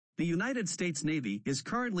The United States Navy is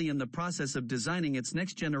currently in the process of designing its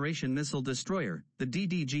next-generation missile destroyer, the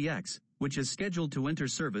DDG-X, which is scheduled to enter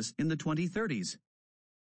service in the 2030s.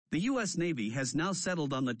 The U.S. Navy has now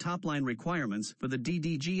settled on the top-line requirements for the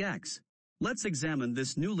DDG-X. Let's examine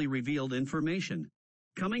this newly revealed information.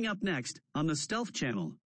 Coming up next, on the Stealth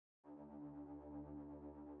Channel.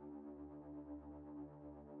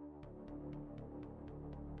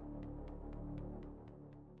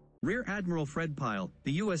 Rear Admiral Fred Pyle,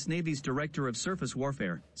 the U.S. Navy's Director of Surface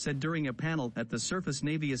Warfare, said during a panel at the Surface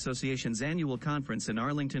Navy Association's annual conference in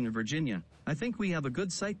Arlington, Virginia, "I think we have a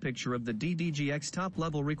good sight picture of the DDG-X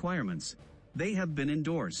top-level requirements. They have been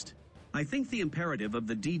endorsed. I think the imperative of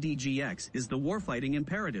the DDG-X is the warfighting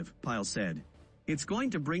imperative," Pyle said. "It's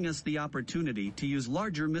going to bring us the opportunity to use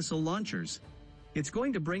larger missile launchers. It's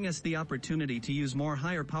going to bring us the opportunity to use more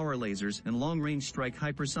higher power lasers and long-range strike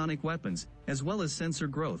hypersonic weapons, as well as sensor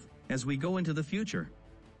growth, as we go into the future.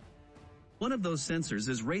 One of those sensors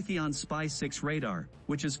is Raytheon's Spy-6 radar,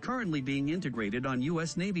 which is currently being integrated on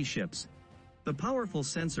U.S. Navy ships. The powerful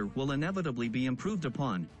sensor will inevitably be improved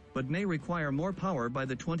upon, but may require more power by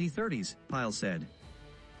the 2030s, Pyle said.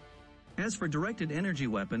 As for directed energy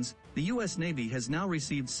weapons, the U.S. Navy has now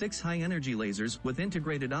received 6 high-energy lasers with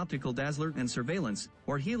integrated optical dazzler and surveillance,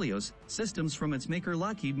 or Helios, systems from its maker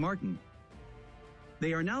Lockheed Martin.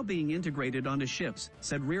 They are now being integrated onto ships,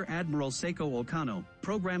 said Rear Admiral Seiko Okano,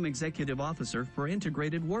 Program Executive Officer for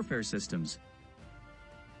Integrated Warfare Systems.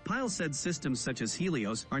 Pyle said systems such as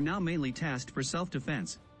Helios are now mainly tasked for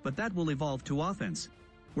self-defense, but that will evolve to offense.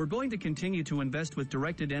 "We're going to continue to invest with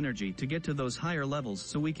directed energy to get to those higher levels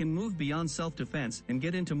so we can move beyond self-defense and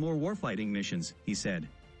get into more warfighting missions," he said.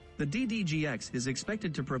 The DDG-X is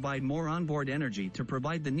expected to provide more onboard energy to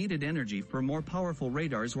provide the needed energy for more powerful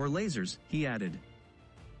radars or lasers, he added.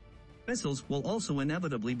 Missiles will also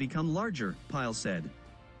inevitably become larger, Pyle said.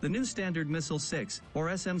 The new Standard Missile 6, or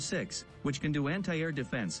SM-6, which can do anti-air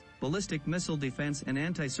defense, ballistic missile defense and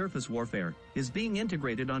anti-surface warfare, is being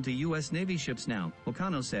integrated onto U.S. Navy ships now,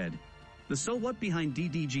 Okano said. The so what behind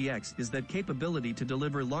DDG-X is that capability to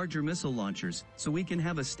deliver larger missile launchers, so we can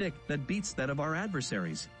have a stick that beats that of our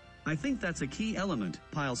adversaries. I think that's a key element,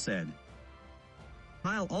 Pyle said.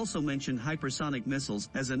 Pyle also mentioned hypersonic missiles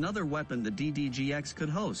as another weapon the DDG-X could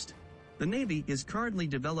host. The Navy is currently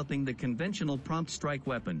developing the conventional prompt strike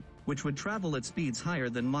weapon, which would travel at speeds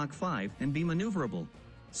higher than Mach 5 and be maneuverable.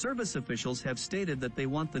 Service officials have stated that they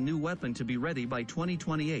want the new weapon to be ready by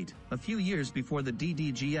 2028, a few years before the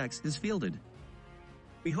DDG-X is fielded.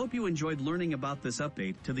 We hope you enjoyed learning about this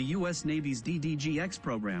update to the U.S. Navy's DDG-X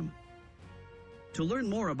program. To learn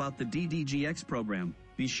more about the DDG-X program,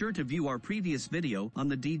 be sure to view our previous video on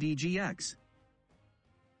the DDG-X.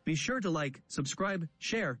 Be sure to like, subscribe,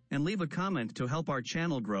 share, and leave a comment to help our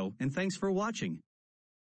channel grow, and thanks for watching.